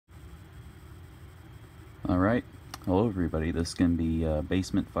Alright, hello everybody, this is going to be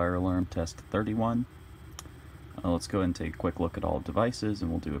basement fire alarm test 31. Let's go ahead and take a quick look at all devices and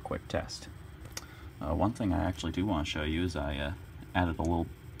we'll do a quick test. One thing I actually do want to show you is I added a little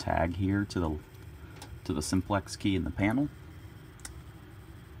tag here to the simplex key in the panel.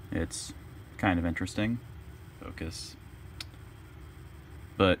 It's kind of interesting. Focus.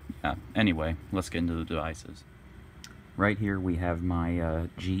 But yeah, anyway, let's get into the devices. Right here we have my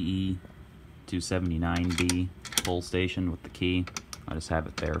GE 279B pull station with the key. I just have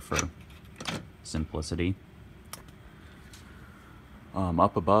it there for simplicity.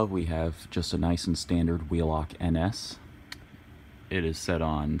 Up above we have just a nice and standard Wheelock NS. It is set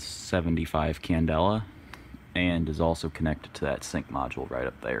on 75 candela and is also connected to that sync module right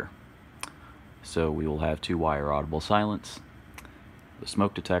up there. So we will have 2-wire audible silence. The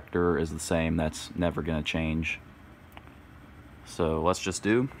smoke detector is the same, that's never going to change. So let's just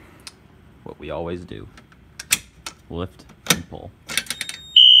do what we always do. Lift and pull.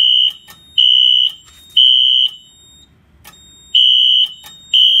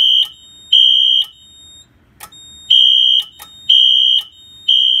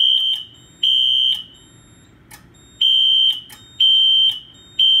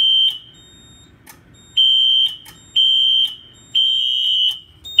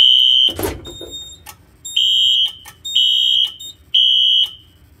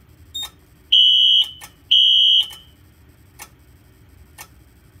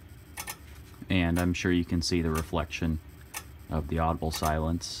 And I'm sure you can see the reflection of the audible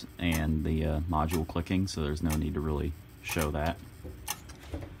silence and the module clicking, so there's no need to really show that.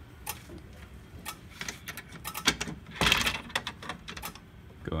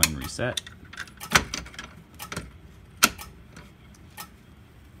 Go ahead and reset.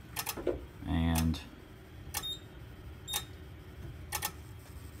 And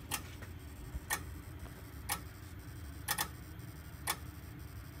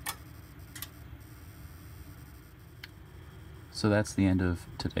so that's the end of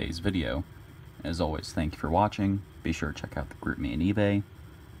today's video. As always, thank you for watching. Be sure to check out the Groupme and eBay.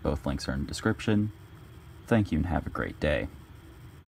 Both links are in the description. Thank you and have a great day.